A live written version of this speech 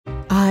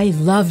I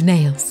love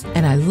nails,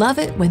 and I love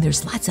it when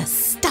there's lots of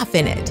stuff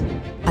in it.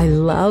 I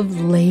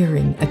love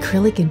layering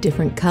acrylic in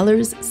different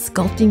colors,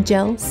 sculpting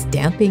gel,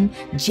 stamping,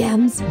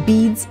 gems,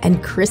 beads,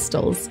 and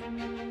crystals.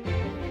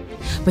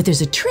 But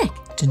there's a trick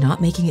to not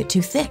making it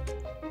too thick.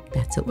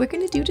 That's what we're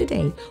gonna do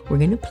today. We're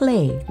gonna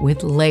play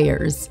with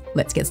layers.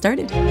 Let's get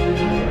started.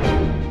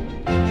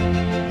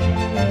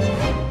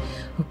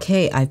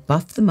 Okay, I've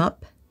buffed them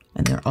up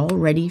and they're all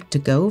ready to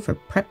go for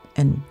prep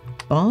and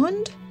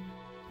bond.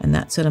 And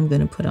that's what I'm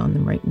gonna put on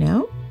them right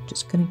now.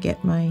 Just gonna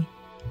get my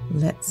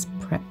Let's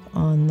Prep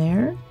on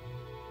there.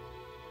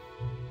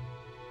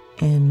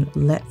 And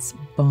Let's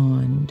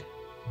Bond.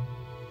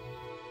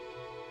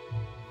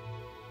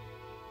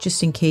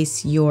 Just in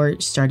case you're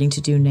starting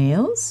to do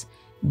nails,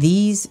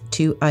 these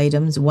two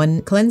items,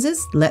 one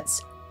cleanses,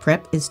 Let's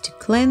Prep is to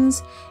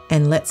cleanse,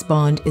 and Let's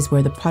Bond is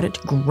where the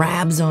product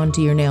grabs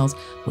onto your nails.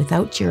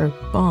 Without your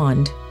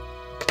bond,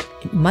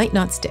 it might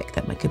not stick.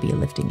 That could be a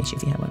lifting issue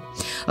if you have one.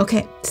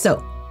 Okay,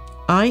 so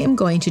I am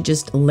going to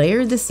just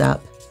layer this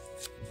up.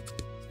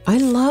 I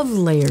love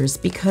layers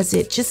because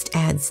it just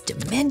adds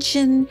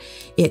dimension.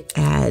 It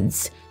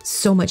adds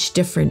so much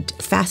different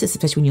facets,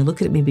 especially when you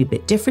look at it maybe a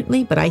bit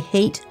differently, but I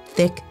hate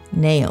thick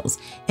nails.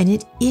 And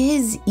it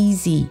is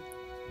easy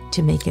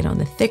to make it on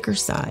the thicker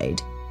side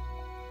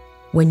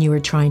when you are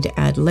trying to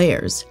add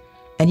layers.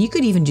 And you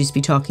could even just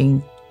be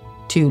talking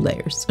 2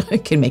 layers. I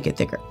can make it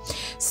thicker.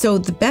 So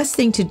the best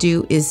thing to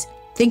do is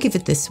think of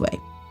it this way.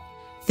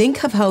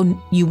 Think of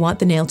how you want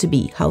the nail to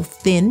be, how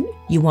thin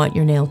you want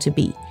your nail to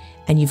be.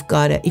 And you've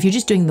got to, if you're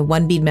just doing the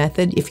 1 bead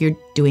method, if you're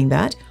doing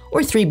that,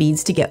 or 3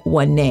 beads to get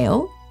 1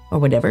 nail, or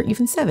whatever,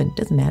 even 7,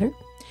 doesn't matter.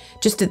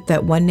 Just at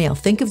that 1 nail.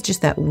 Think of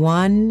just that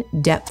 1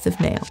 depth of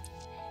nail.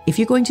 If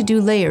you're going to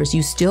do layers,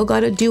 you still got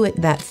to do it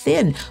that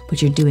thin,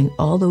 but you're doing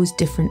all those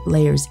different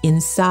layers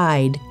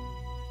inside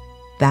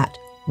that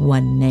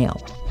 1 nail.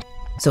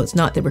 So it's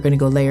not that we're going to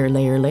go layer,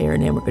 layer, layer,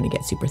 and then we're going to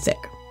get super thick.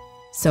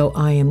 So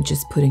I am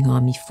just putting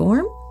on my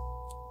form.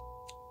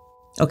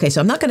 Okay,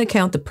 so I'm not going to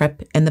count the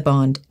prep and the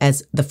bond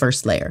as the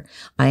first layer.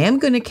 I am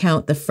going to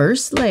count the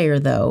first layer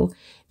though,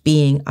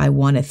 being I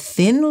want a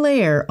thin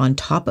layer on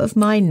top of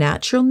my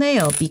natural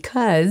nail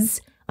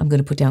because I'm going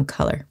to put down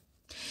color.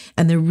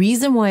 And the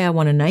reason why I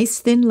want a nice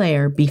thin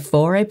layer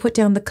before I put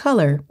down the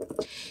color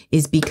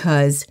is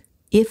because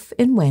if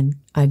and when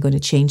I'm going to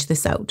change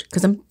this out,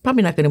 because I'm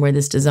probably not going to wear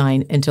this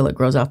design until it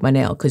grows off my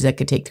nail, because that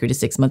could take 3 to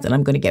 6 months and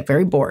I'm going to get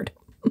very bored.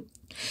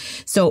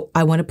 So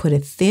I want to put a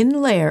thin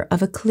layer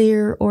of a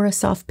clear or a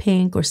soft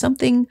pink or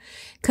something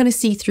kind of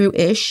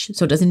see-through-ish,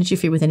 so it doesn't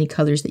interfere with any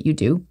colors that you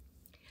do,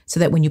 so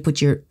that when you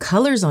put your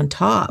colors on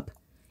top,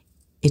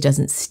 it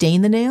doesn't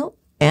stain the nail,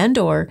 and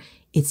or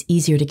it's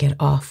easier to get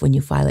off when you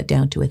file it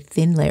down to a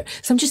thin layer.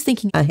 So I'm just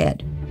thinking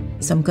ahead.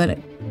 So I'm going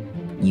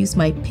to use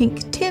my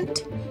pink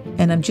tint,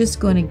 and I'm just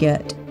going to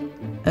get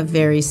a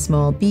very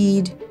small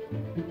bead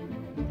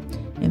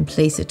and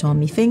place it on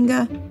my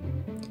finger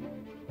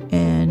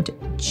and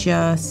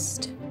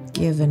just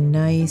give a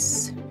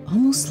nice,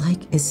 almost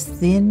like as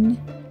thin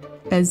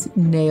as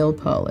nail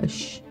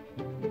polish.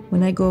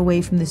 When I go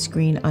away from the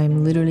screen,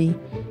 I'm literally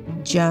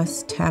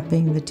just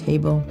tapping the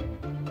table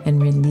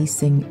and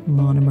releasing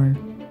monomer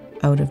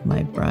out of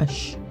my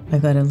brush.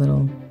 I've got a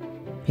little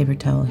paper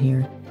towel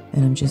here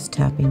and I'm just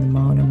tapping the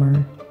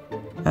monomer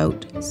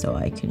out so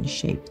I can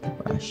shape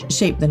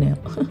the nail.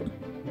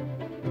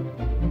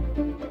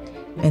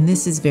 And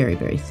this is very,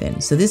 very thin.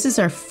 So this is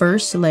our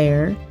first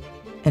layer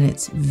and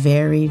it's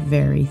very,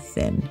 very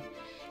thin.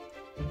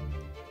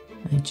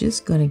 I'm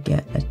just going to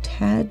get a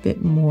tad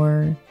bit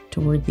more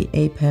toward the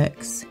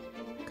apex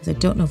because I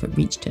don't know if it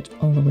reached it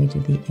all the way to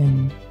the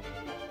end.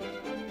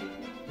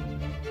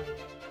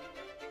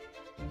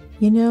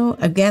 You know,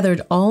 I've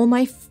gathered all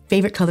my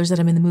favorite colors that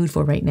I'm in the mood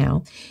for right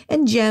now,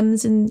 and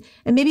gems and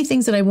maybe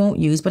things that I won't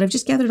use, but I've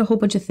just gathered a whole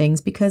bunch of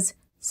things because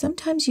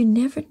sometimes you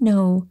never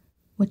know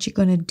what you're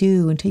going to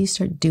do until you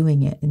start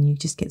doing it and you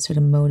just get sort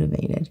of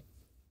motivated.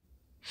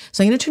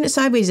 So I'm going to turn it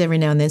sideways every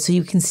now and then so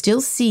you can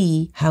still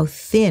see how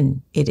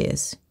thin it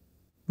is.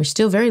 We're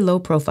still very low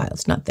profile,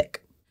 it's not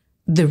thick.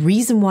 The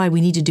reason why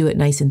we need to do it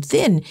nice and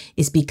thin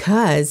is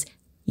because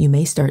you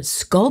may start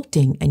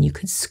sculpting and you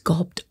could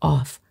sculpt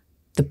off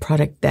the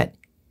product that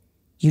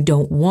you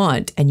don't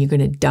want and you're going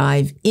to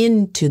dive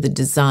into the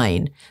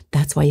design.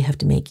 That's why you have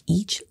to make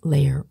each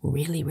layer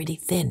really, really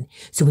thin.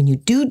 So when you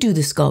do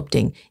the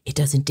sculpting, it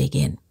doesn't dig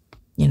in,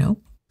 you know?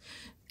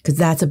 Because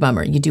that's a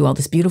bummer. You do all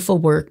this beautiful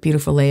work,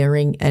 beautiful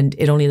layering, and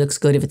it only looks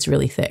good if it's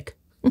really thick.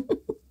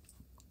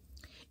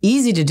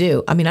 Easy to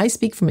do. I mean, I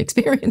speak from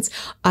experience.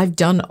 I've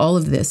done all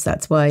of this.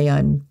 That's why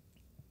I'm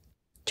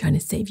trying to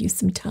save you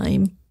some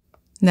time.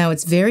 Now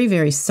it's very,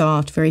 very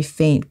soft, very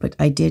faint, but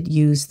I did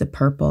use the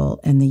purple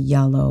and the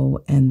yellow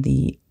and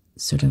the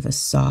sort of a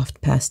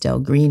soft pastel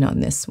green on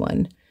this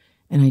one.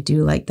 And I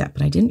do like that,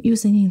 but I didn't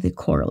use any of the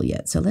coral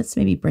yet. So let's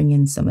maybe bring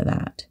in some of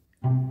that.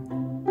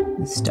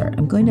 Let's start.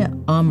 I'm going to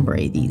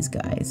ombre these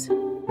guys.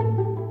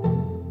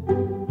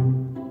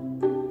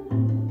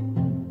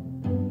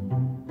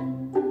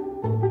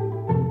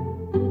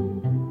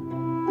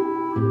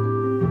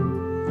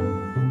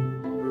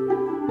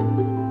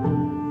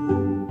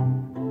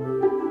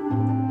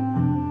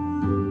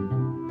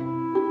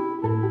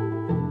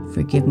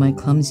 Forgive my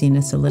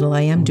clumsiness a little.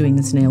 I am doing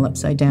this nail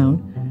upside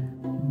down.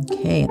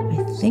 Okay,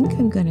 I think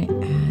I'm gonna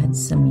add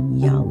some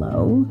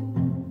yellow.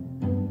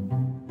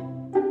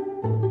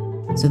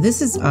 So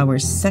this is our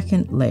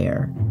second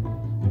layer.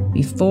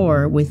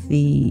 Before, with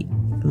the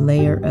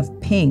layer of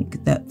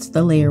pink, that's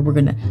the layer we're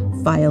gonna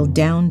file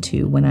down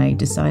to when I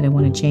decide I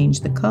want to change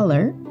the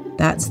color.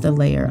 That's the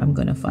layer I'm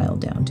gonna file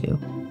down to.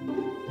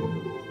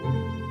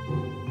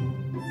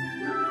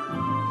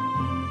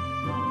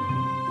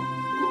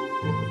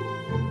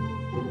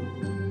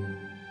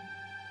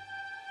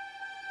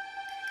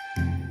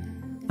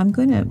 I'm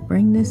going to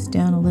bring this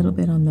down a little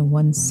bit on the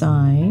one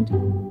side.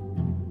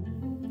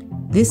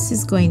 This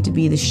is going to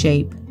be the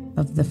shape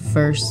of the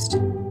first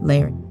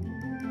layer.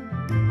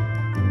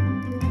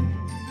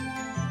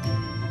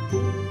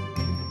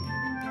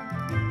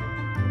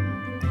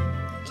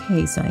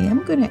 Okay, so I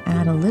am going to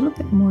add a little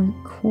bit more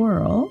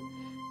coral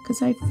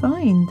because I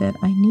find that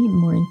I need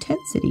more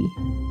intensity.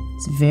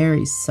 It's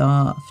very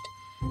soft.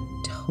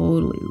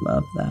 Totally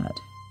love that.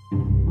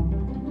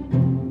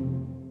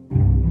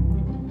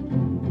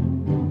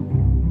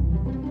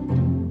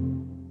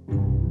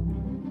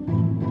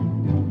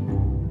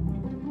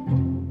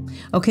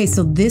 Okay,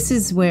 so this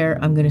is where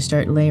I'm going to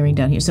start layering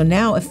down here. So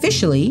now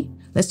officially,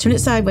 let's turn it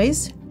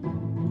sideways.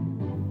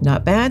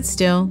 Not bad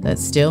still.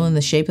 That's still in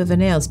the shape of a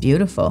nail. It's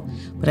beautiful.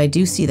 But I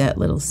do see that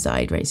little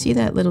side, right? See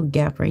that little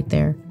gap right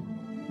there?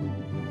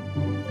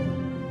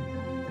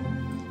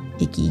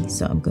 Icky.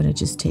 So I'm going to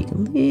just take a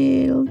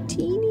little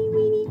teeny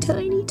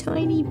weeny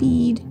tiny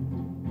bead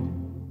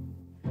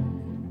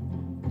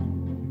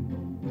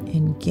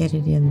and get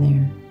it in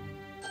there.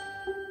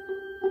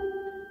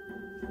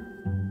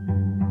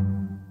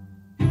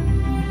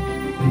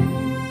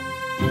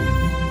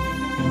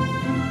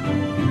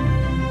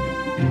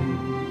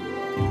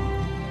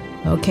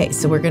 Okay,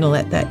 so we're going to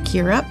let that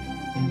cure up,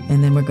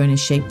 and then we're going to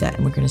shape that,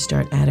 and we're going to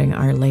start adding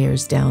our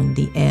layers down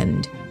the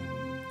end.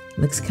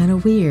 Looks kind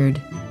of weird,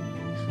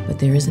 but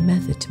there is a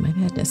method to my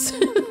madness.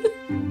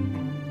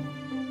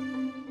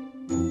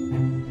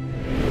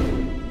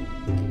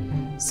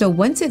 So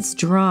once it's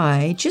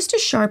dry, just to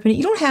sharpen it,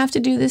 you don't have to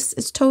do this,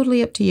 it's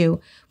totally up to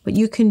you, but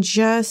you can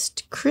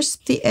just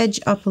crisp the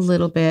edge up a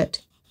little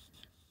bit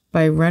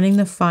by running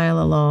the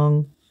file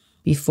along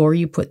before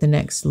you put the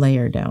next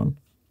layer down.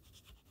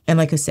 And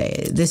like I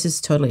say, this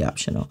is totally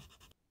optional.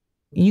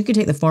 You can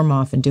take the form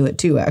off and do it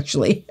too,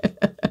 actually.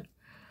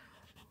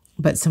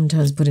 But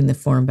sometimes putting the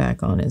form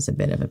back on is a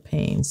bit of a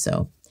pain.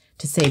 So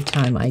to save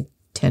time, I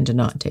tend to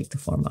not take the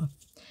form off.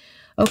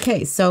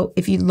 Okay, so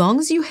as long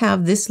as you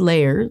have this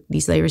layer,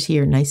 these layers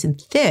here, nice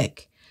and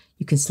thick,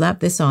 you can slap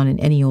this on in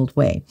any old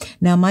way.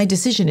 Now my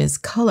decision is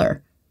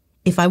color.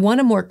 If I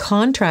want a more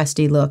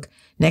contrasty look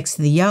next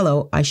to the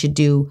yellow, I should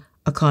do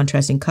a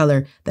contrasting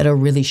color that'll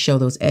really show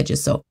those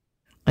edges. So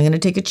I'm going to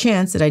take a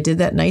chance that I did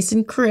that nice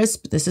and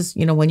crisp. This is,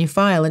 you know, when you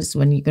file it, it's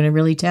when you're going to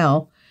really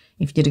tell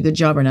if you did a good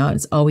job or not.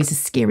 It's always a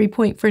scary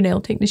point for a nail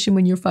technician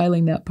when you're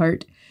filing that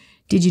part.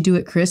 Did you do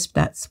it crisp?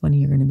 That's when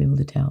you're going to be able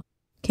to tell.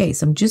 Okay,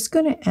 so I'm just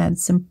going to add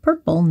some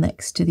purple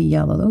next to the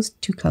yellow. Those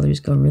two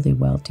colors go really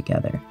well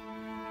together.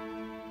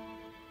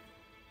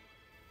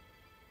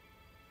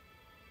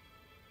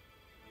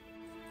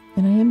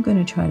 And I am going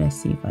to try to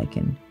see if I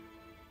can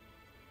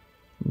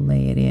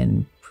lay it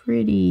in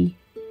pretty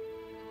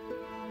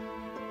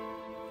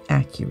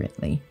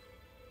accurately.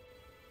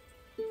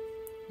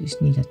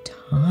 Just need a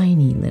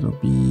tiny little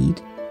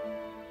bead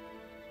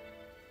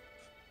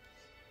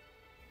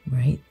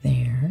right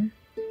there.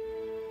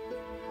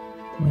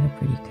 What a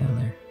pretty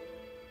color.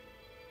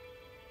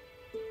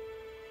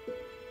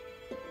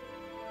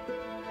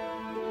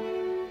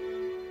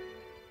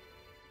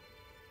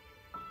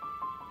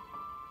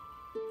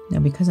 Now,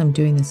 because I'm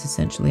doing this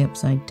essentially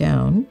upside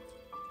down,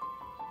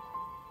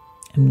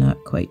 I'm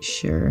not quite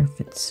sure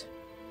if it's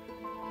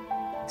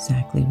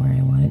exactly where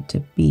I want it to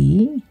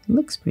be. It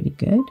looks pretty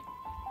good.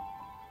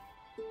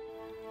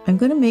 I'm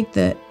going to make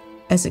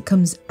as it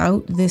comes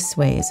out this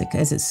way,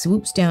 as it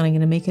swoops down, I'm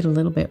going to make it a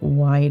little bit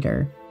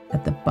wider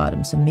at the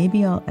bottom. So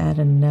maybe I'll add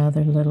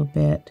another little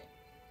bit.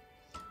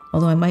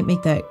 Although I might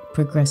make that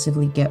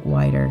progressively get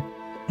wider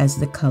as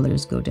the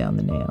colors go down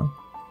the nail.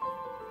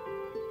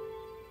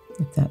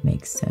 If that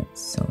makes sense.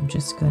 So I'm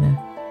just going to...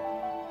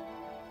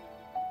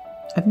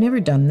 I've never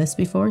done this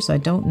before, so I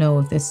don't know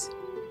if this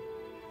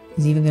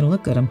is even going to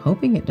look good. I'm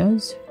hoping it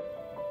does.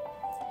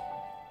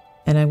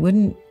 And I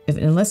wouldn't,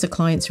 unless a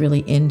client's really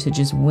into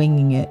just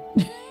winging it,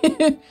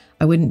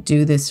 I wouldn't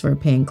do this for a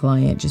paying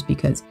client just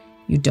because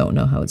you don't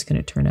know how it's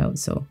going to turn out.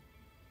 So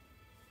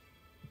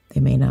they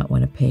may not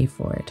want to pay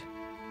for it.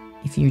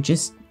 If you're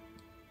just,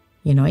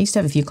 you know, I used to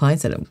have a few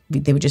clients that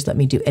they would just let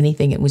me do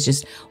anything. It was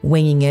just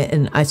winging it.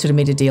 And I sort of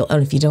made a deal. Oh,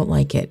 if you don't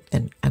like it,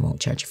 then I won't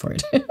charge you for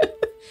it.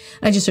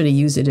 I just sort of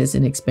use it as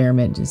an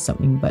experiment or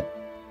something.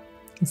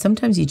 And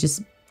sometimes you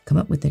just come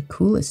up with the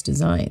coolest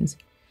designs.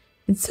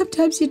 And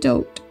sometimes you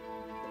don't.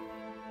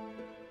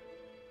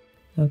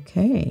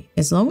 Okay,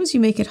 as long as you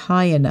make it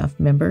high enough,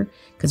 remember,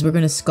 because we're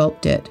going to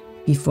sculpt it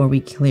before we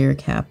clear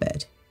cap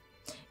it.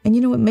 And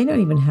you know, it may not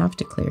even have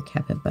to clear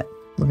cap it, but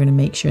We're going to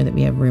make sure that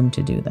we have room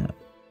to do that.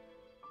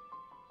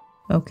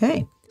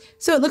 Okay.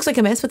 So it looks like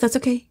a mess, but that's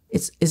okay.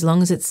 It's as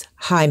long as it's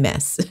high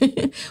mess.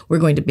 We're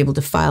going to be able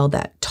to file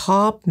that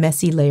top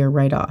messy layer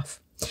right off.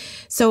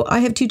 So I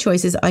have two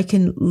choices. I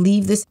can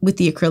leave this with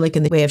the acrylic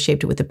and the way I've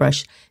shaped it with the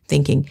brush,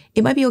 thinking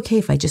it might be okay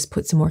if I just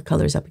put some more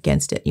colors up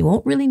against it. You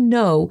won't really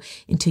know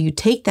until you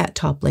take that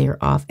top layer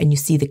off and you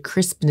see the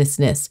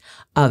crispness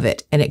of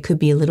it. And it could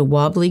be a little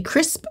wobbly,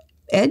 crisp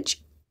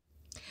edge.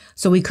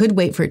 So we could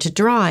wait for it to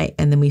dry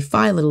and then we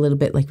file it a little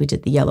bit like we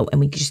did the yellow,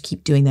 and we could just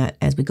keep doing that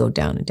as we go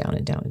down and down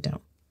and down and down.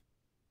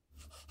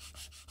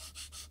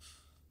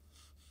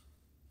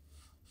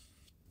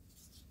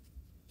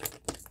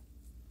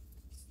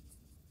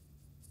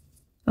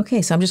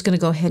 Okay, so I'm just going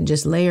to go ahead and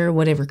just layer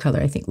whatever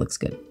color I think looks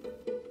good.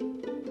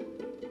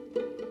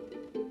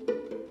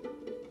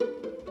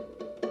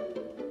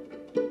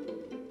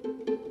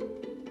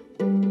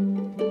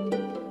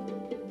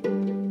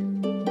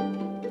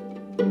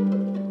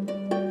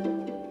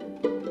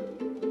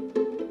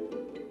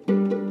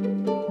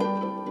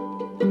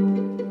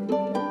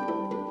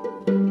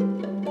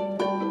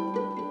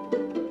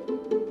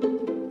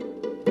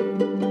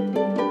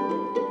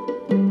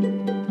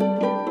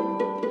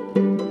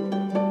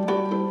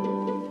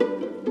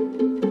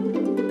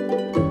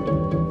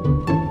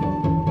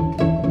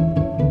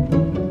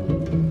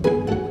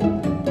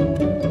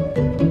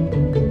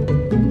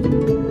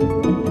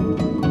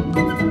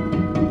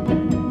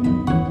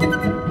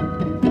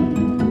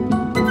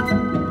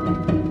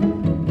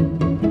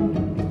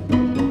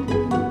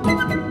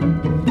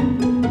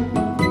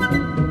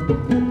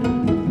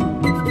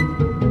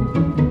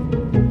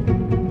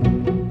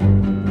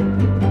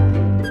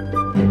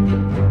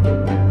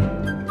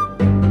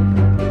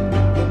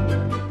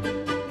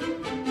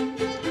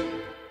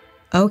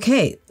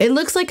 Okay, it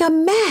looks like a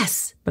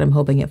mess, but I'm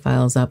hoping it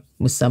files up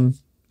with some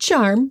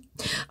charm.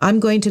 I'm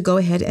going to go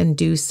ahead and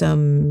do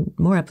some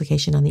more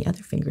application on the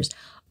other fingers.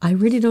 I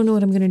really don't know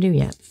what I'm going to do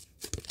yet.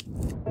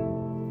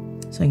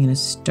 So I'm going to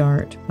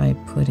start by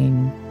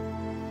putting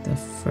the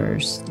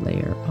first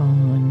layer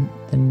on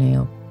the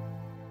nail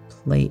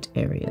plate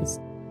areas.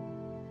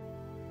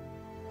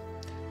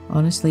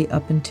 Honestly,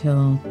 up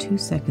until 2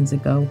 seconds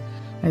ago,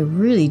 I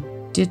really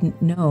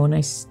didn't know, and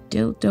I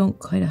still don't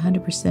quite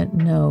 100%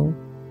 know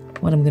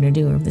what I'm going to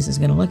do or if this is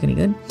going to look any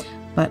good,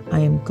 but I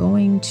am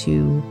going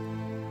to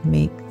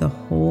make the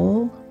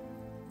whole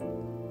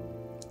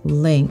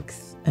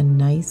length a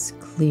nice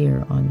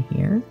clear on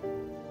here.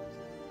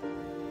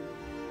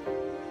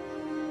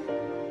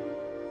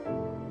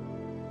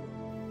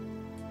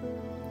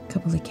 A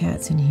couple of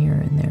cats in here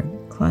and they're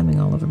climbing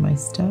all over my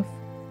stuff.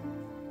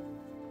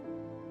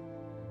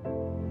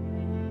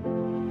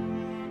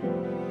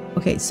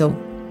 Okay, so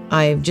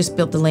I've just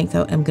built the length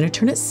out. I'm going to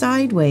turn it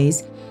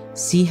sideways.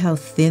 See how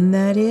thin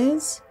that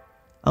is?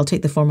 I'll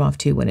take the form off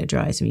too when it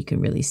dries so you can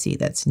really see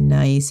that's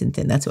nice and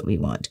thin. That's what we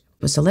want.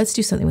 So let's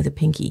do something with a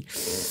pinky.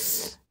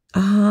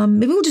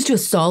 Maybe we'll just do a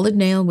solid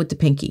nail with the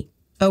pinky.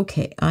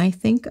 Okay, I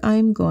think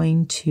I'm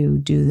going to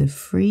do the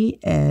free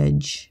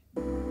edge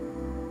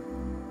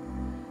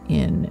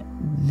in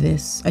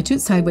this. I do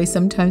it sideways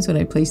sometimes when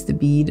I place the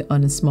bead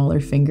on a smaller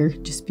finger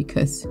just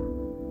because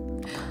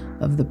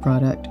of the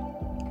product.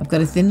 I've got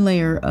a thin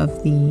layer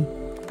of the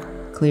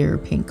clear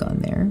pink on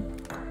there.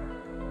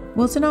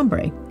 Well, it's an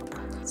ombre.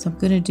 So I'm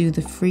going to do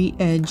the free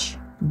edge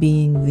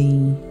being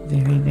the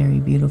very,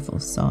 very beautiful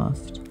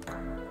soft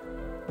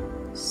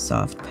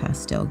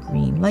pastel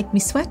green, like mi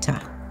sweater.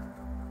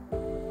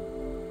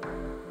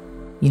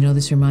 You know,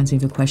 this reminds me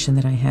of a question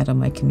that I had on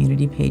my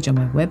community page on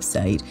my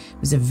website. It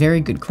was a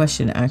very good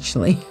question,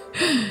 actually.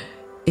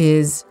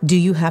 Is, do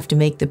you have to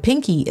make the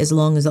pinky as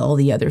long as all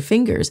the other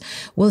fingers?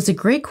 Well, it's a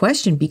great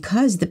question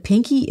because the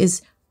pinky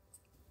is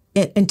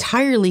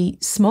entirely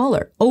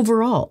smaller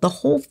overall. The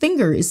whole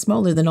finger is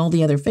smaller than all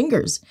the other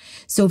fingers.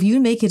 So if you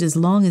make it as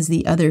long as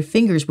the other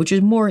fingers, which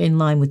is more in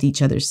line with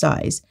each other's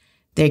size,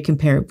 they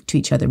compare to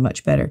each other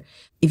much better.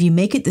 If you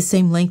make it the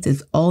same length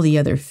as all the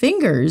other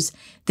fingers,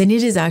 then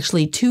it is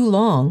actually too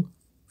long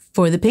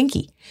for the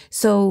pinky.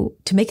 So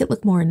to make it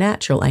look more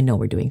natural, I know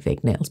we're doing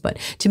fake nails, but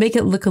to make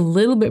it look a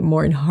little bit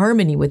more in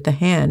harmony with the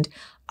hand,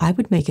 I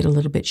would make it a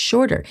little bit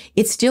shorter.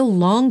 It's still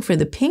long for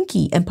the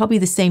pinky and probably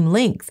the same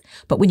length,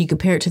 but when you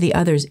compare it to the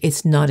others,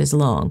 it's not as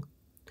long.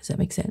 Does that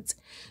make sense?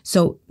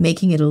 So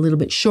making it a little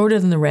bit shorter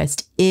than the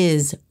rest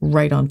is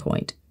right on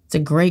point. It's a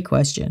great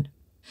question.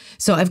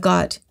 So I've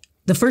got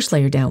the first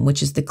layer down,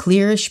 which is the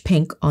clearish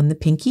pink on the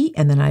pinky,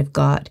 and then I've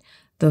got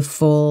the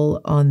full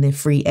on the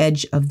free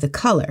edge of the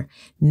color.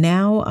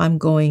 Now I'm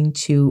going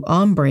to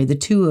ombre the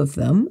two of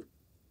them.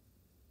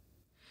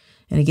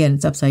 And again,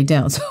 it's upside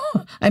down, so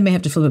I may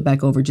have to flip it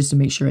back over just to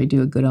make sure I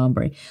do a good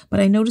ombre. But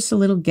I noticed a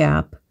little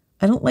gap.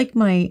 I don't like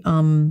my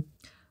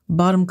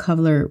bottom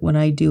color when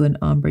I do an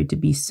ombre to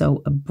be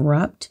so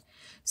abrupt.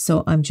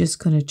 So I'm just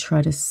going to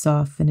try to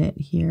soften it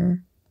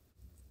here.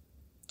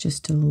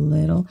 Just a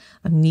little.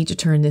 I need to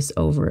turn this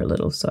over a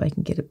little so I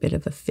can get a bit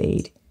of a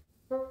fade.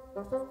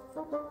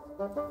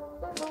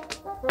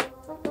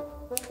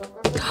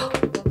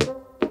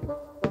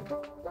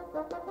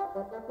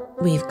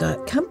 we've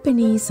got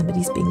company.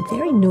 Somebody's being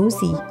very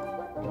nosy.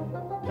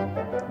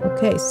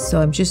 Okay,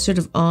 so I'm just sort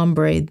of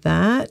ombre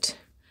that.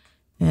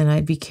 And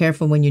I'd be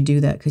careful when you do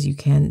that because you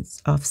can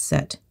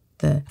offset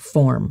the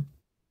form.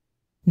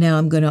 Now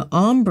I'm going to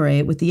ombre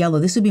it with the yellow.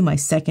 This would be my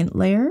second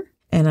layer.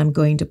 And I'm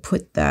going to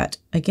put that,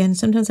 again,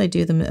 sometimes I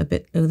do them a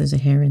bit, oh, there's a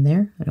hair in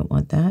there. I don't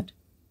want that.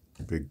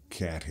 Big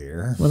cat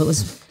hair. Well,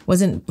 it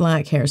wasn't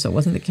black hair, so it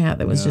wasn't the cat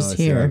that was just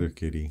here. No, it's the other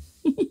kitty.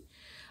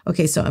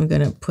 Okay, so I'm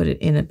going to put it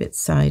in a bit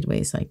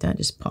sideways like that.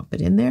 Just pop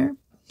it in there.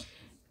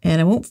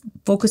 And I won't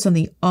focus on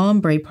the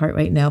ombre part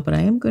right now, but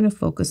I am going to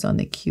focus on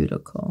the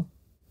cuticle.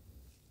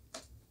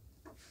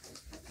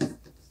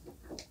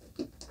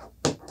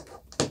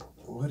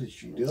 What is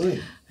she doing?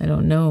 I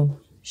don't know.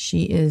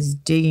 She is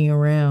digging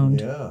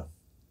around. Yeah.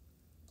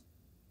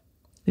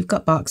 We've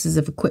got boxes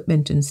of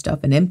equipment and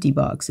stuff and empty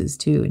boxes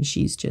too, and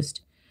she's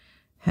just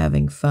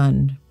having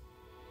fun.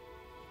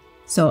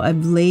 So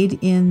I've laid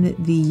in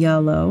the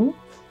yellow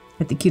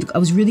at the cuticle. I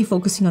was really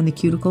focusing on the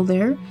cuticle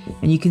there,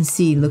 and you can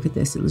see, look at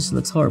this, it just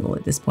looks horrible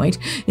at this point.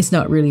 It's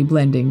not really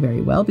blending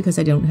very well because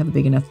I don't have a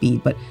big enough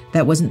bead, but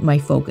that wasn't my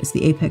focus.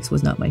 The apex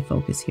was not my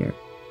focus here.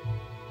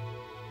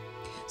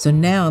 So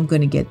now I'm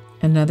going to get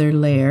another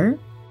layer.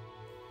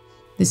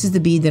 This is the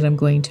bead that I'm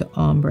going to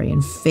ombre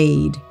and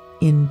fade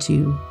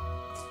into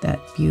that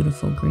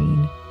beautiful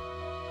green.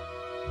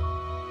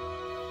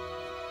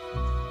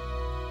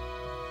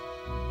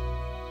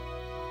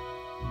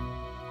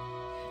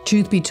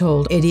 Truth be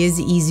told, it is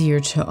easier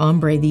to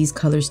ombre these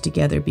colors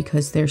together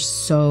because they're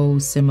so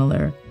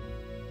similar.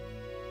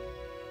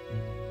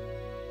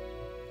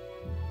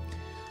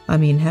 I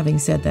mean, having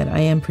said that, I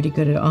am pretty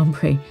good at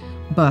ombre,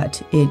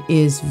 but it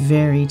is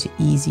very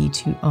easy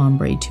to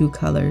ombre two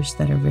colors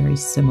that are very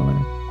similar.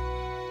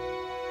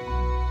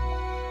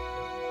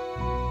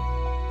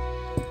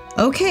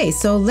 Okay,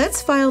 so let's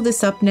file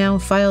this up now,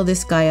 file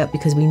this guy up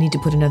because we need to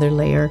put another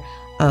layer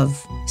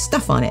of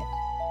stuff on it.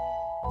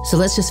 So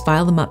let's just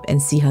file them up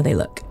and see how they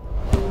look.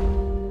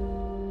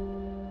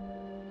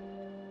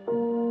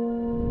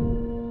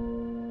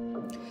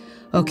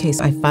 Okay,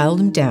 so I filed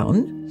them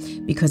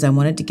down because I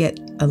wanted to get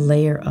a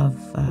layer of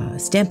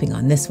stamping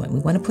on this one. We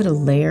want to put a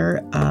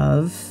layer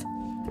of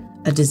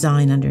a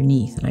design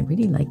underneath, and I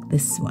really like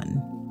this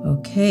one.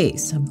 Okay,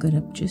 so I'm going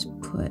to just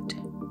put...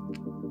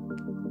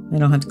 I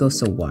don't have to go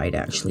so wide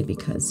actually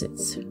because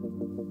it's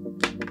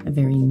a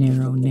very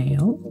narrow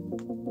nail.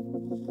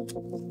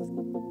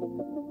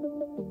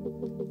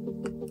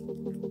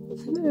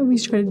 I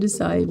always try to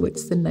decide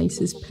what's the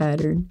nicest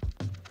pattern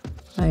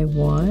I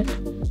want.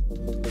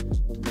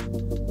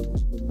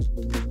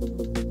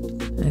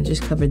 I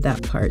just covered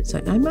that part,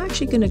 so I'm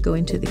actually going to go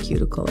into the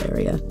cuticle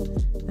area,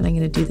 and I'm going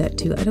to do that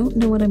too. I don't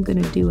know what I'm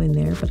going to do in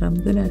there, but I'm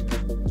going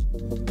to...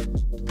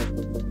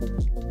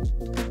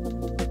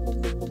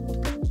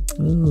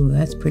 Ooh,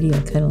 that's pretty. I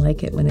kind of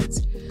like it when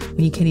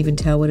you can't even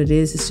tell what it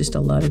is. It's just a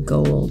lot of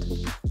gold.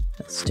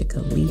 I'll stick a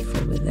leaf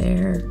over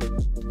there.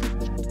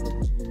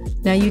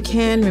 Now you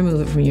can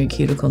remove it from your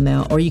cuticle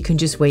now, or you can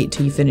just wait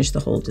till you finish the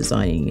whole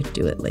design and you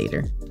do it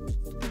later.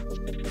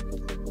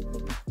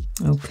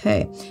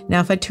 Okay,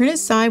 now if I turn it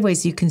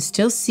sideways, you can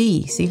still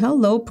see how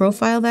low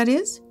profile that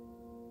is?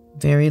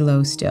 Very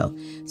low still.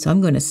 So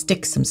I'm going to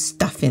stick some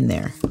stuff in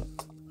there.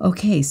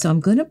 Okay, so I'm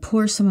going to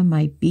pour some of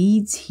my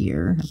beads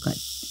here. I've got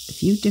a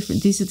few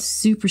different, these are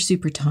super,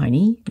 super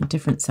tiny in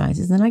different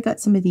sizes. Then I got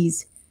some of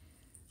these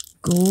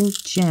gold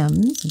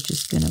gems I'm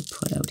just going to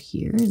put out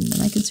here, and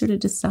then I can sort of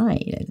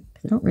decide.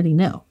 I don't really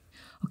know.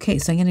 Okay,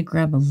 so I'm going to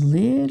grab a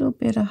little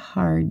bit of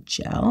hard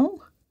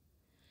gel,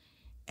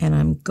 and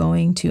I'm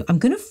going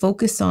to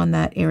focus on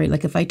that area.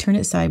 Like if I turn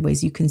it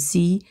sideways, you can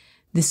see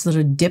this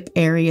little dip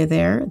area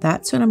there.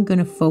 That's what I'm going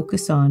to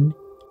focus on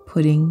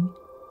putting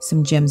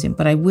some gems in,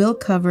 but I will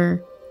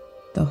cover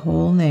the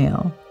whole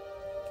nail.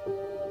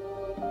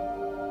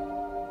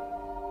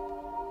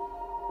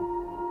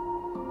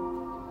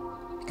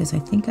 Because I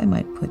think I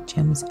might put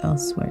gems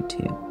elsewhere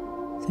too.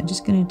 So I'm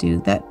just going to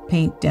do that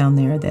paint down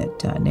there,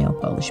 that nail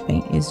polish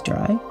paint is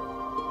dry.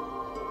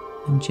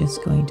 I'm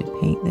just going to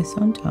paint this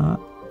on top.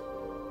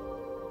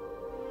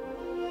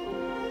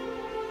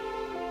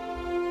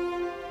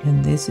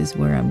 And this is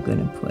where I'm going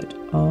to put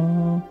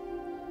all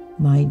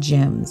my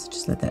gems.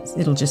 Just let that,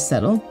 it'll just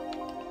settle.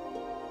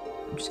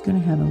 I'm just going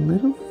to have a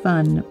little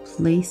fun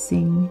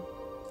placing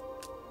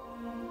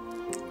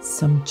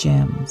some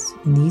gems.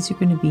 And these are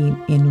going to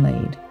be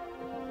inlaid.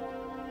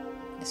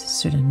 This is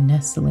sort of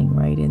nestling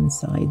right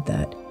inside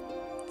that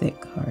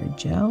thick hard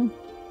gel.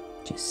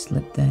 Just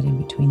slip that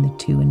in between the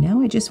two. And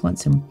now I just want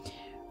some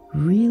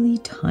really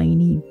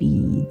tiny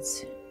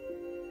beads.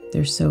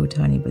 They're so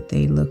tiny, but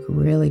they look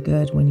really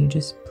good when you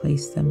just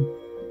place them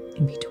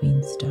in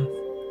between stuff.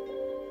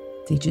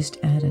 They just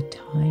add a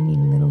tiny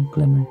little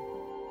glimmer.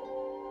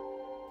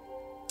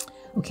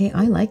 Okay,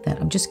 I like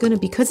that. I'm just going to,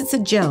 because it's a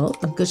gel,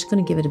 I'm just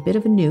going to give it a bit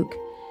of a nuke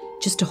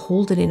just to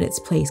hold it in its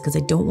place because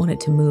I don't want it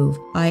to move.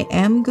 I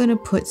am going to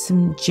put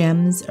some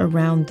gems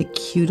around the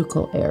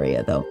cuticle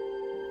area though.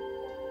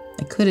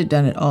 I could have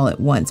done it all at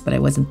once, but I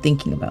wasn't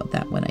thinking about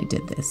that when I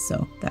did this,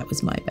 so that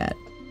was my bad.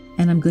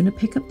 And I'm going to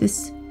pick up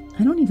this,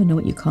 I don't even know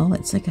what you call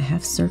it. It's like a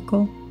half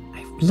circle.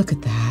 Look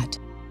at that.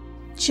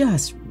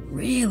 Just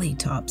really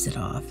tops it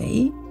off,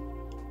 eh?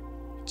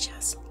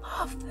 Just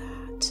love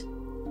that.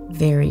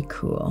 Very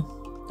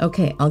cool.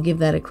 Okay, I'll give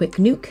that a quick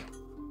nuke,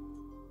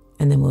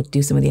 and then we'll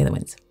do some of the other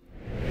ones.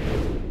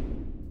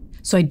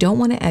 So I don't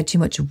want to add too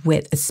much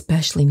width,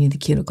 especially near the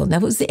cuticle. Now,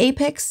 if it was the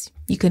apex,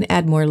 you can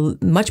add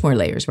much more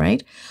layers,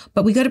 right?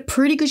 But we got a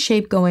pretty good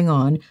shape going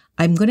on.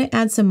 I'm going to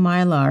add some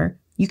Mylar.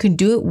 You can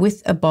do it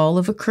with a ball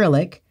of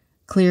acrylic,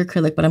 clear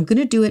acrylic, but I'm going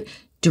to do it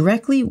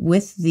directly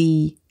with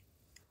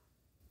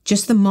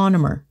just the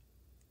monomer.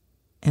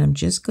 And I'm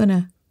just going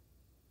to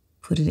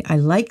put it in. I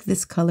like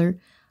this color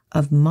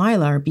of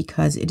Mylar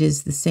because it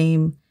is the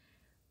same,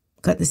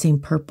 got the same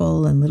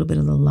purple and a little bit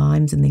of the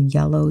limes and the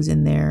yellows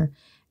in there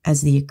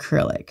as the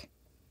acrylic.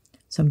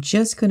 So I'm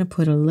just going to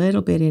put a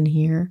little bit in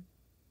here.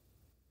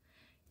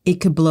 It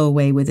could blow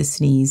away with a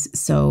sneeze,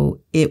 so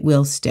it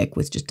will stick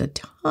with just a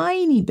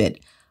tiny bit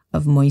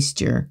of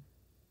moisture.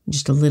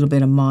 Just a little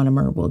bit of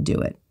monomer will do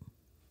it.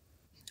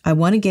 I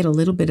want to get a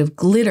little bit of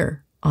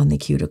glitter on the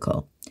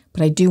cuticle,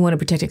 but I do want to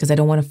protect it because I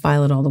don't want to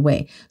file it all the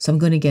way. So I'm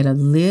going to get a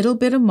little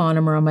bit of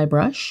monomer on my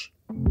brush.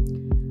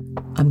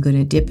 I'm going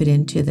to dip it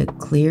into the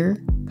clear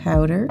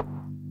powder,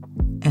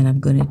 and I'm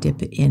going to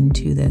dip it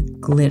into the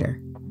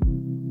glitter.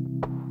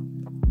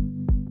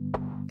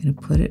 I'm going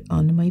to put it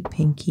onto my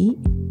pinky.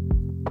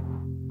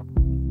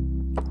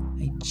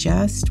 I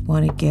just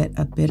want to get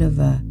a bit of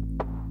a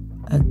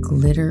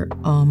glitter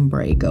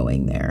ombre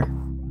going there.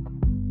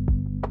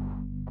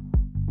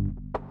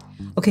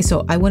 Okay,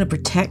 so I want to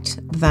protect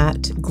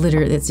that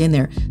glitter that's in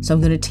there. So I'm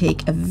going to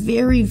take a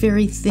very,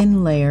 very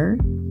thin layer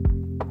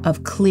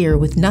of clear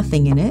with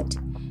nothing in it,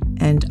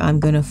 and I'm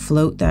going to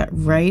float that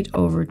right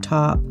over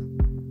top.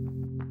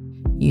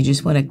 You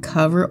just want to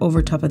cover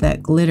over top of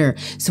that glitter,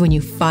 so when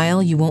you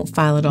file, you won't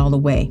file it all the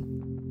way.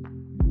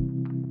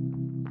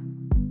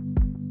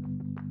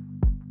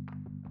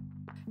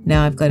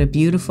 Now I've got a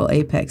beautiful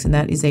apex, and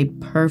that is a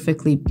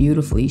perfectly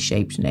beautifully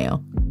shaped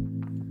nail.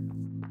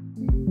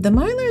 The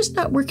Mylar is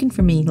not working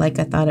for me like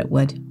I thought it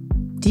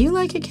would. Do you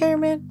like it,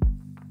 Cameraman?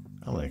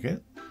 I like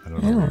it. I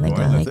don't know where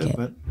I like it,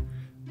 but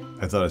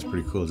I thought it was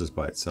pretty cool just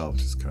by itself.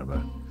 Just kind of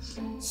a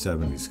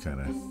 70s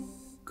kind of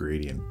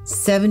gradient.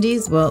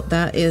 70s? Well,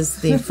 that is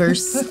the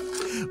first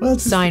well,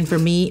 sign for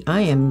me.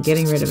 I am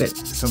getting rid of it.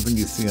 Something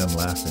you see, I'm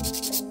laughing.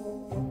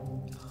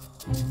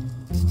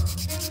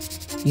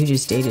 You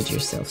just dated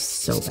yourself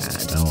so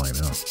bad. Oh, I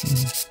know.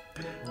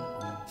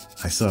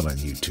 I saw it on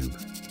YouTube.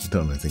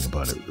 Don't know anything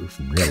about it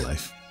from real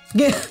life.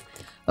 Yeah.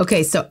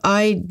 Okay, so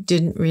I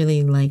didn't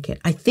really like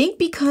it. I think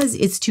because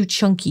it's too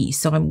chunky,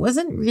 so I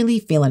wasn't really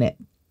feeling it.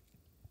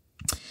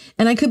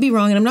 And I could be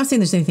wrong, and I'm not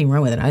saying there's anything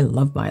wrong with it. I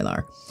love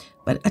Mylar,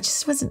 but it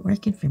just wasn't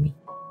working for me.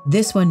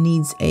 This one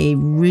needs a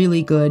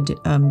really good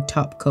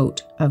top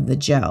coat of the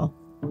gel.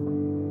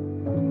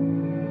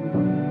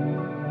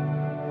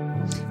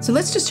 So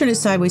let's just turn it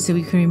sideways so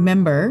we can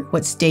remember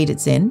what state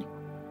it's in.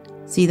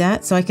 See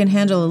that? So I can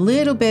handle a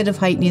little bit of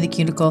height near the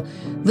cuticle,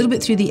 a little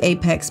bit through the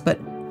apex, but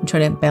I'm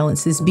trying to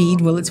balance this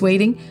bead while it's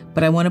waiting,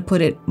 but I want to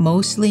put it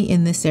mostly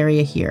in this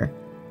area here.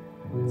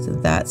 So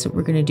that's what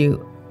we're going to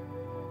do.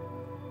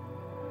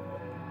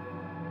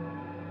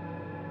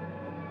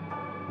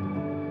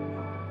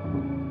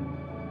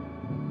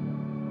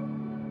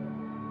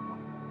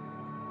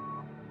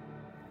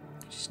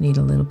 Just need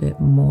a little bit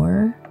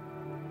more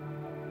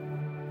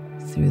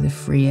through the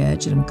free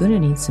edge, and I'm going to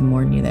need some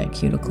more near that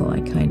cuticle. I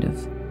kind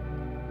of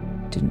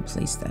didn't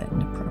place that in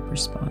the proper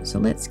spot. So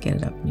let's get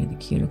it up near the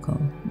cuticle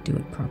and do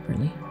it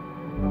properly.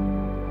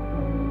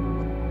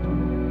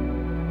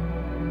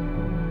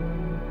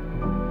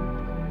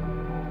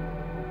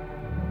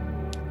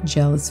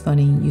 Gel is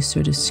funny. You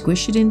sort of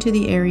squish it into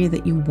the area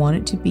that you want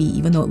it to be,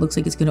 even though it looks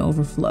like it's going to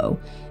overflow,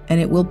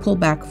 and it will pull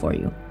back for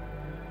you.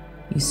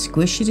 You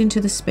squish it into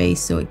the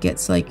space so it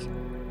gets like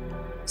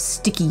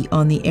sticky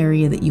on the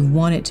area that you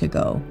want it to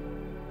go,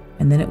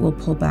 and then it will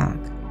pull back.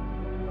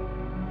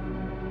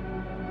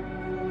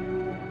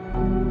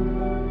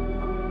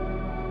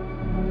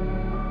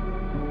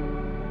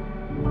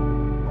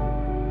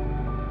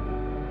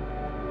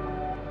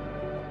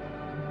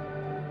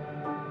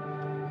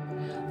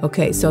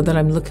 Okay, so that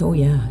I'm looking, oh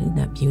yeah, isn't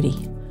that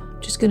beauty?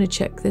 Just gonna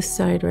check this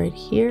side right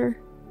here.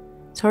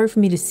 It's hard for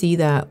me to see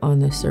that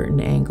on a certain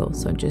angle,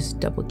 so I'm just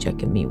double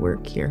checking me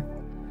work here.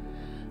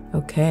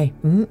 Okay,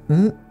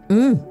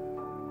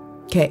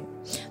 Okay,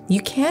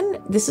 you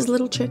can, this is a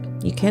little trick,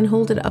 you can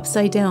hold it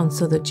upside down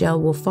so the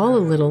gel will fall a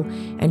little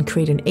and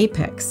create an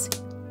apex,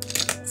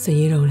 so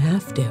you don't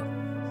have to.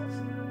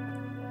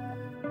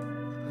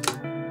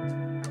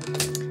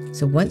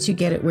 So once you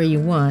get it where you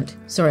want,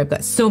 sorry, I've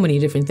got so many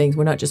different things.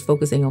 We're not just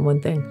focusing on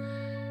one thing.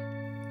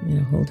 I'm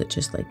gonna hold it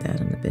just like that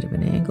on a bit of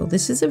an angle.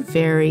 This is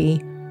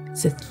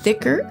it's a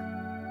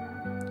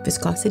thicker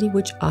viscosity,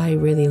 which I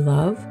really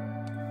love.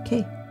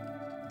 Okay,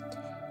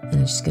 and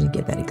I'm just gonna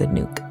give that a good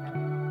nuke.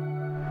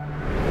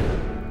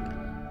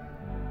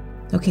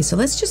 Okay, so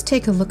let's just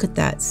take a look at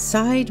that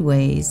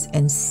sideways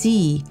and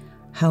see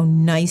how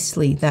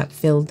nicely that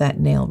filled that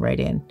nail right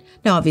in.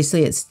 Now,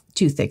 obviously it's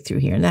too thick through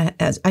here, and that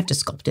has, I have to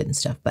sculpt it and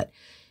stuff, but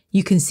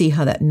you can see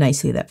how that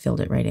nicely that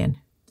filled it right in.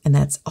 And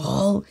that's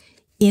all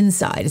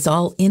inside, it's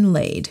all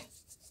inlaid.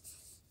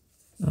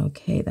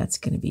 Okay, that's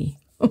gonna be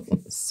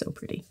so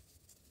pretty.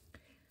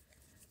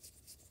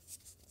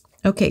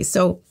 Okay,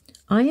 so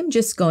I am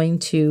just going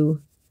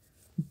to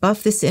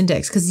buff this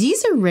index because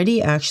these are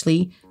ready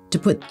actually to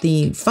put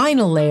the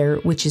final layer,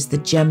 which is the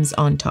gems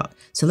on top.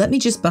 So let me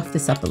just buff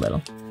this up a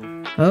little.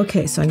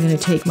 Okay, so I'm going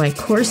to take my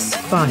coarse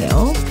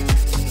file.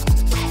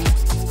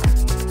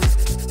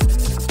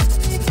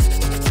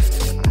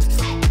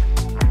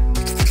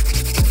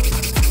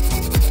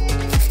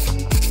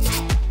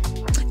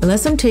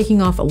 Unless I'm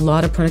taking off a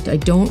lot of product, I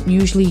don't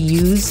usually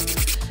use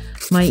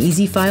my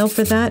easy file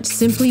for that,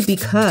 simply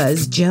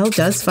because gel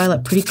does file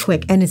up pretty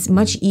quick and it's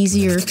much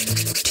easier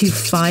to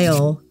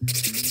file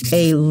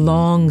a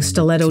long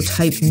stiletto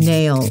type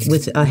nail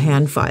with a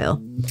hand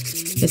file.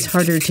 It's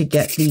harder to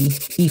get the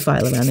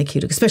e-file around the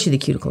cuticle, especially the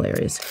cuticle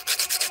areas.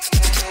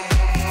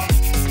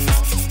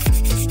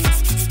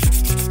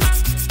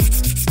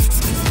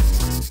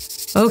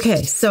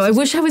 Okay, so I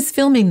wish I was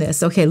filming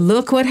this. Okay,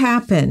 look what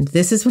happened.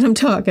 This is what I'm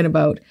talking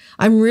about.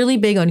 I'm really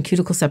big on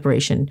cuticle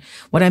separation.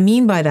 What I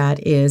mean by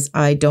that is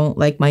I don't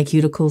like my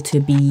cuticle to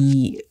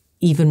be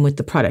even with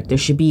the product. There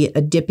should be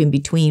a dip in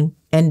between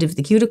end of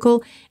the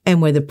cuticle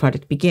and where the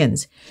product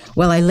begins.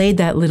 Well, I laid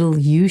that little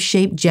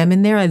U-shaped gem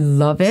in there. I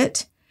love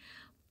it,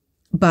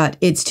 but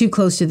it's too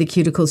close to the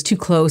cuticles, too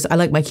close. I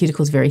like my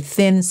cuticles very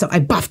thin, so I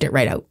buffed it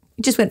right out.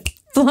 It just went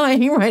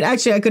flying right.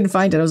 Actually, I couldn't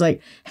find it. I was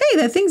like, hey,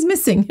 that thing's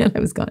missing, and I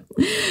was gone.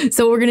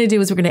 So what we're going to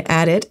do is we're going to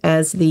add it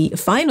as the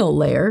final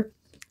layer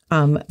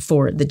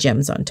for the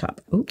gems on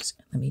top. Oops,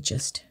 let me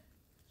just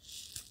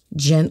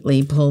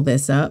gently pull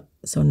this up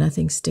so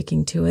nothing's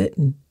sticking to it,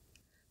 and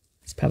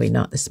it's probably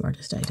not the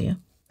smartest idea.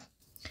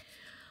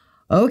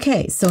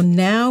 Okay, so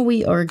now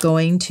we are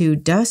going to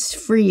dust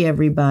free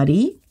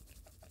everybody.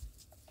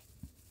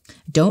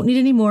 Don't need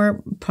any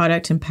more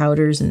product and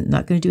powders, and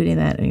not going to do any of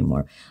that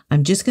anymore.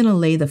 I'm just going to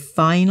lay the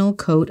final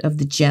coat of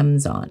the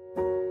gems on.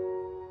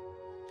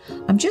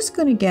 I'm just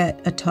going to get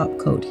a top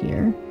coat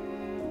here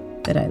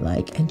that I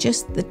like, and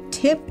just the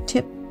tip,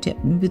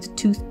 maybe the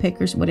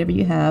toothpick or whatever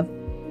you have.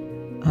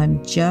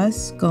 I'm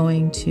just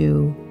going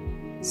to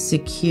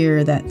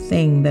secure that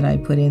thing that I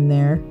put in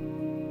there,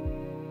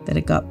 that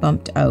it got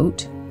bumped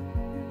out.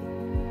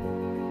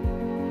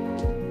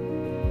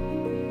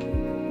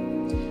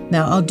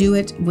 Now I'll do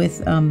it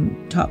with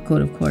top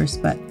coat, of course,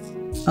 but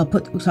I'll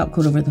put top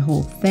coat over the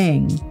whole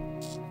thing.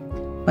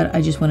 But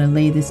I just want to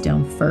lay this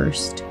down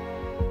first.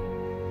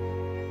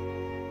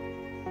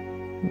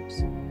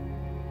 Oops,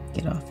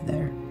 get off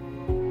there.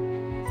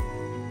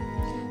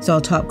 So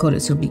I'll top coat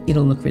it so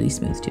it'll look really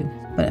smooth too.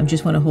 But I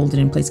just want to hold it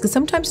in place, because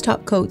sometimes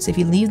top coats, if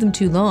you leave them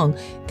too long,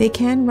 they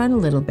can run a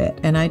little bit,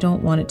 and I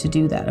don't want it to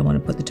do that. I want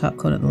to put the top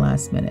coat at the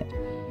last minute.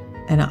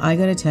 And I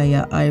gotta tell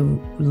you, I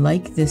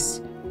like this,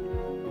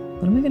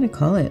 what am I gonna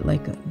call it?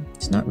 Like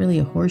it's not really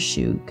a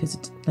horseshoe, because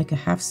it's like a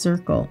half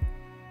circle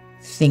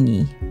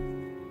thingy.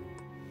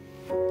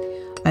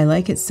 I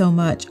like it so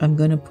much, I'm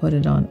gonna put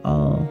it on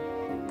all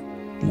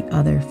the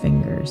other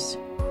fingers.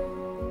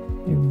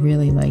 I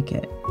really like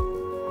it.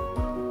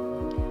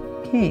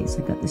 Okay,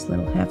 so I got this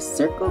little half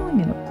circle. I'm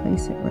going to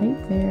place it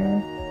right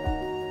there.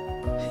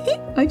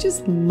 I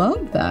just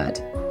love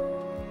that.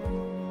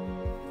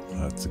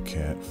 Lots of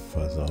cat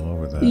fuzz all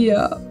over that.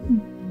 Yeah.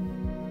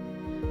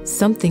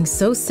 Something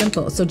so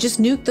simple. So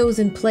just nuke those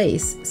in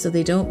place so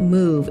they don't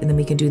move, and then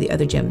we can do the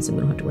other gems and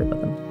we don't have to worry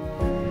about them.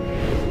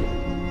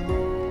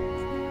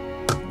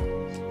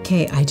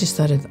 Okay, I just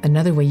thought of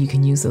another way you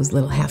can use those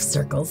little half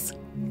circles,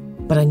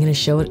 but I'm going to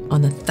show it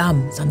on the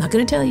thumb. So I'm not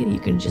going to tell you.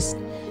 You can just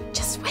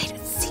wait.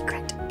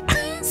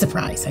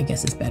 Surprise, I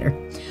guess is better.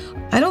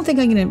 I don't think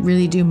I'm going to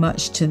really do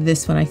much to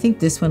this one. I think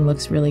this one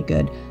looks really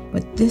good,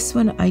 but this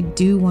one I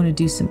do want to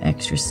do some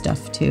extra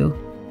stuff too.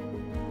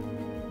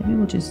 Maybe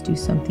we'll just do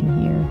something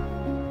here.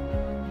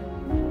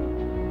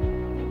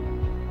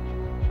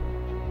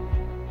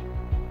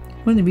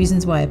 One of the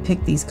reasons why I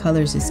picked these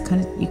colors is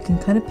you can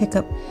kind of pick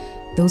up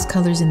those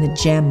colors in the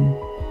gem.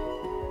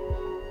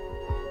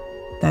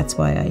 That's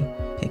why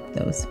I picked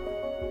those.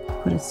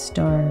 Put a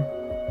star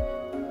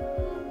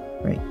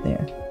right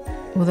there.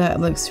 Well, that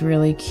looks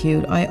really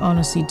cute. I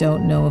honestly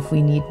don't know if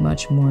we need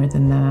much more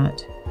than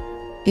that.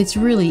 It's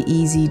really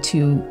easy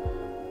to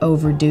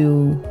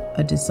overdo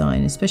a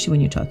design, especially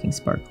when you're talking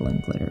sparkle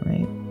and glitter,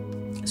 right?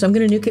 So I'm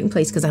going to nuke it in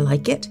place because I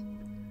like it.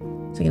 So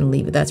I'm going to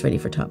leave it. That's ready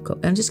for top coat.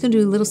 I'm just going to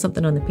do a little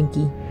something on the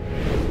pinky.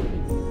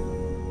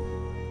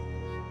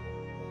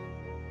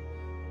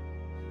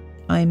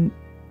 I'm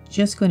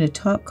just going to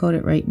top coat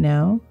it right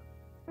now.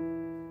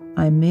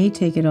 I may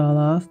take it all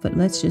off, but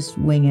let's just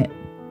wing it.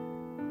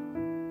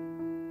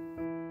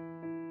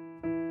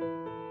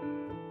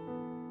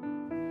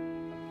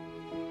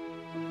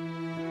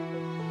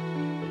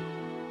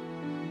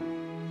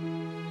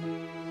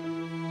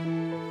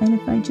 And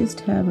if I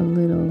just have a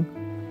little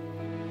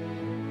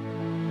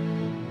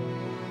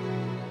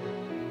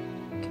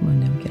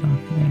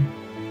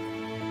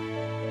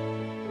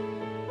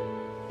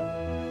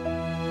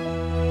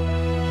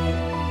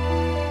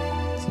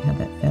See how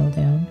that fell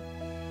down?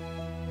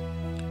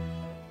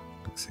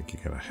 Looks like you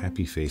got a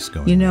happy face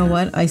going. You know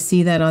what? I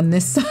see that on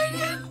this side.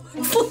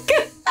 Looks like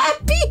a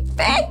happy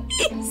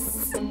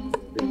face.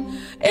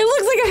 It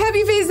looks like a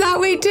happy face that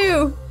way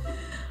too.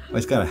 Oh,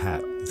 it's got a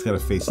hat. It's got a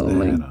face with a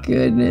hat on. Oh my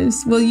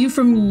goodness. Well,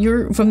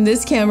 from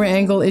this camera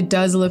angle, it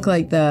does look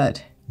like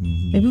that.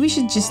 Mm-hmm. Maybe we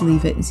should just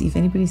leave it and see if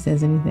anybody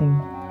says anything.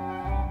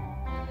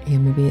 Yeah,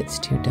 maybe it's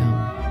too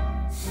dumb.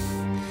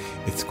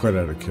 It's quite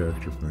out of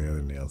character from the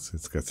other nails.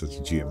 It's got such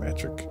a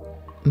geometric.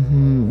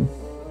 Mm-hmm.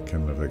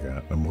 Kind of like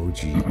an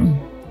emoji.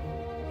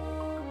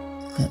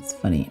 That's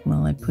funny.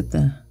 Well, I put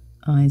the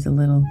eyes a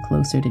little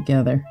closer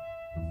together.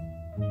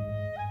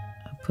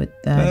 I'll put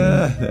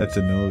that in. That's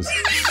a nose.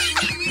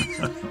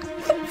 Okay.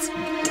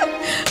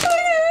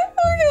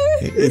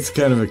 It's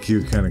kind of a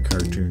cute kind of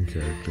cartoon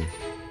character.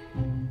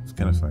 It's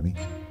kind of funny.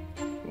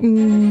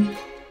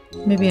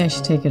 Maybe I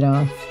should take it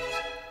off.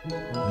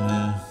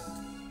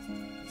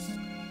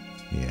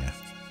 Yeah,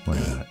 why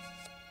not?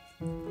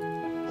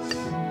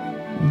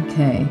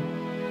 Okay.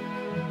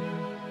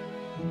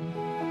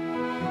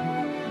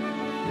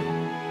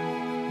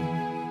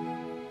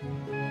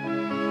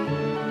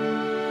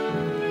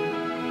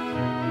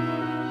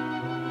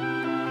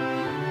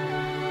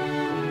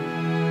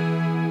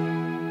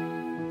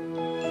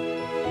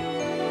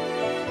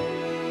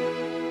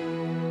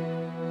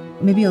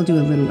 Maybe I'll do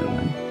a littler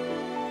one.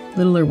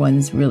 Littler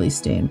ones really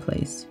stay in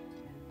place.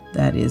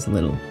 That is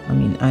little. I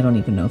mean, I don't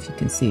even know if you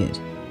can see it.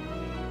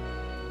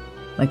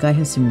 Like, I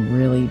have some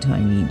really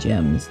tiny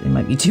gems. They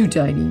might be too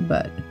tiny,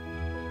 but...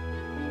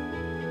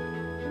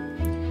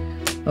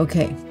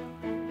 Okay.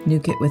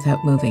 Nuke it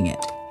without moving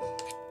it.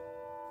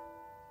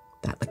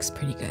 That looks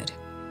pretty good.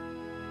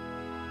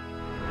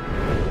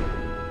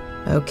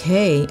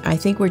 Okay, I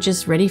think we're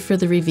just ready for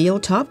the reveal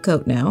top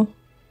coat now.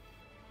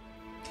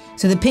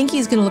 So the pinky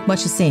is going to look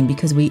much the same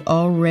because we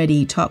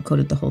already top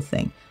coated the whole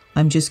thing.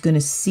 I'm just going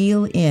to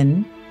seal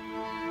in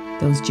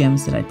those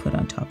gems that I put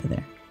on top of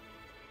there.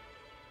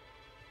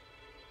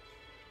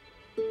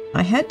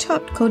 I had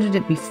top coated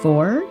it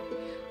before,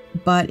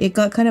 but it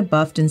got kind of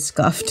buffed and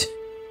scuffed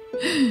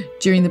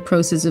during the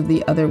process of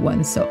the other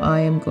one, so I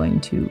am going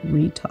to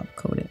re-top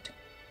coat it.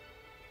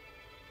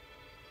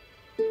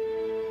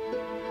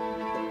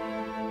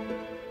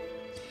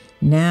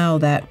 Now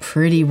that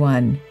pretty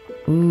one.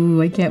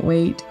 Ooh, I can't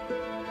wait.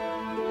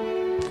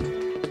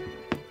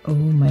 Oh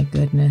my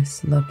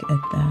goodness, look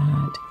at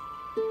that.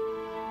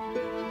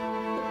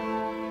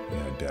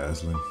 Yeah,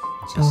 dazzling.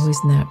 Oh,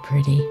 isn't that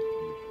pretty?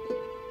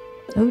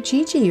 Oh,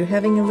 Gigi, you're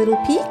having a little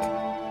peek?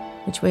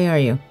 Which way are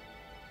you?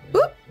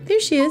 Oop, there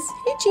she is.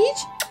 Hey,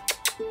 Gigi.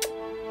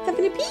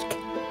 Having a peek?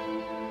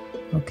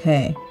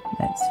 Okay,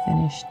 let's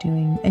finish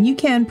doing... And you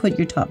can put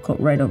your top coat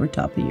right over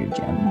top of your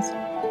gems.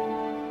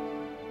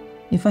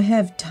 If I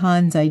have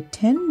tons, I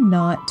tend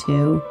not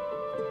to.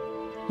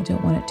 I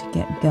don't want it to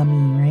get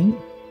gummy, right?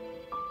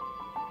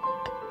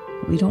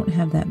 But we don't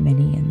have that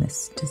many in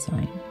this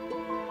design.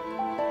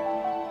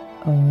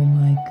 Oh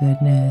my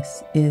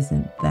goodness,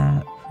 isn't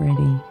that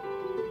pretty?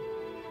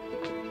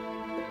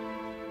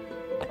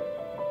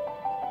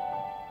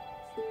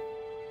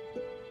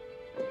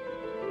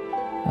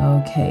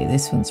 Okay,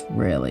 this one's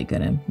really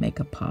gonna make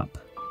a pop.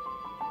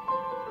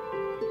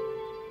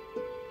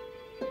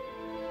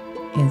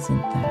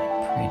 Isn't that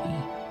pretty?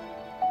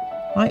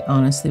 I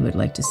honestly would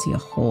like to see a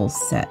whole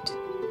set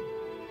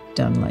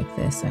done like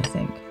this, I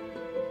think.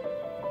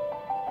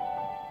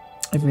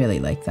 I really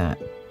like that.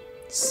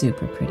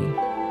 Super pretty.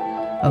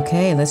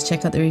 Okay, let's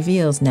check out the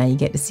reveals. Now you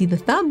get to see the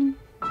thumb.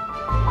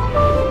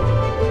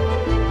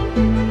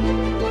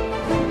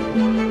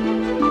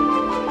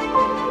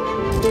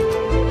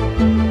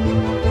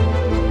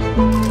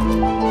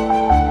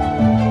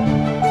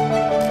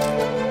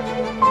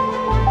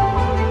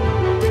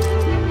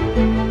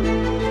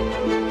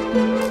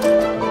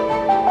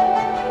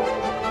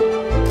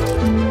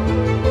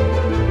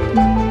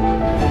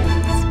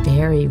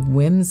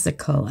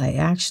 Whimsical. I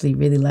actually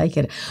really like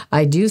it.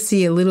 I do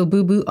see a little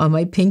boo-boo on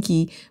my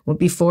pinky.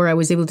 Before I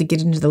was able to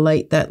get into the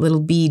light, that little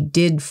bead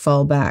did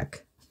fall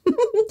back.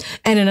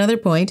 And another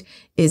point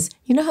is,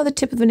 you know how the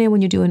tip of a nail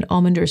when you do an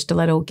almond or a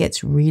stiletto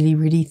gets really,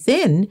 really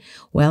thin?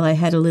 Well, I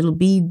had a little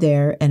bead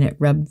there and it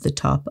rubbed the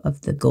top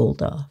of the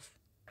gold off.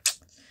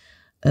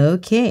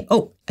 Okay.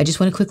 Oh, I just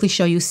want to quickly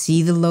show you,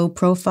 see the low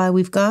profile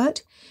we've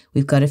got?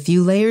 We've got a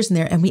few layers in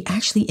there and we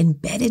actually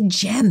embedded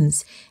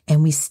gems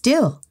and we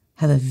still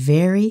have a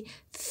very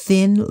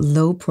thin,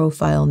 low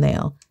profile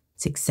nail.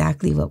 It's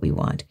exactly what we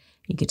want.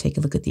 You can take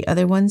a look at the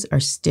other ones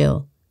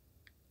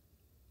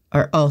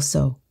are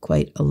also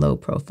quite a low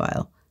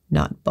profile,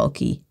 not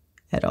bulky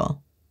at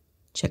all.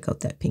 Check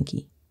out that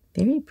pinky.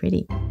 Very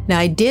pretty. Now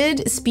I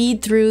did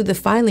speed through the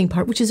filing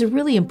part, which is a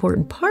really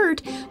important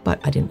part,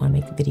 but I didn't want to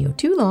make the video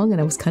too long and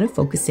I was kind of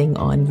focusing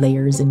on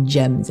layers and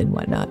gems and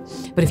whatnot.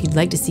 But if you'd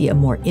like to see a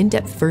more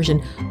in-depth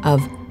version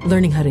of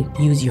learning how to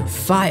use your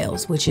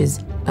files, which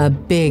is a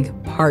big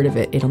part of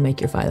it, it'll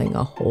make your filing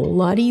a whole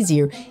lot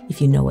easier if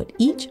you know what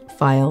each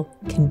file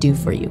can do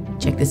for you.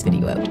 Check this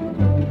video out.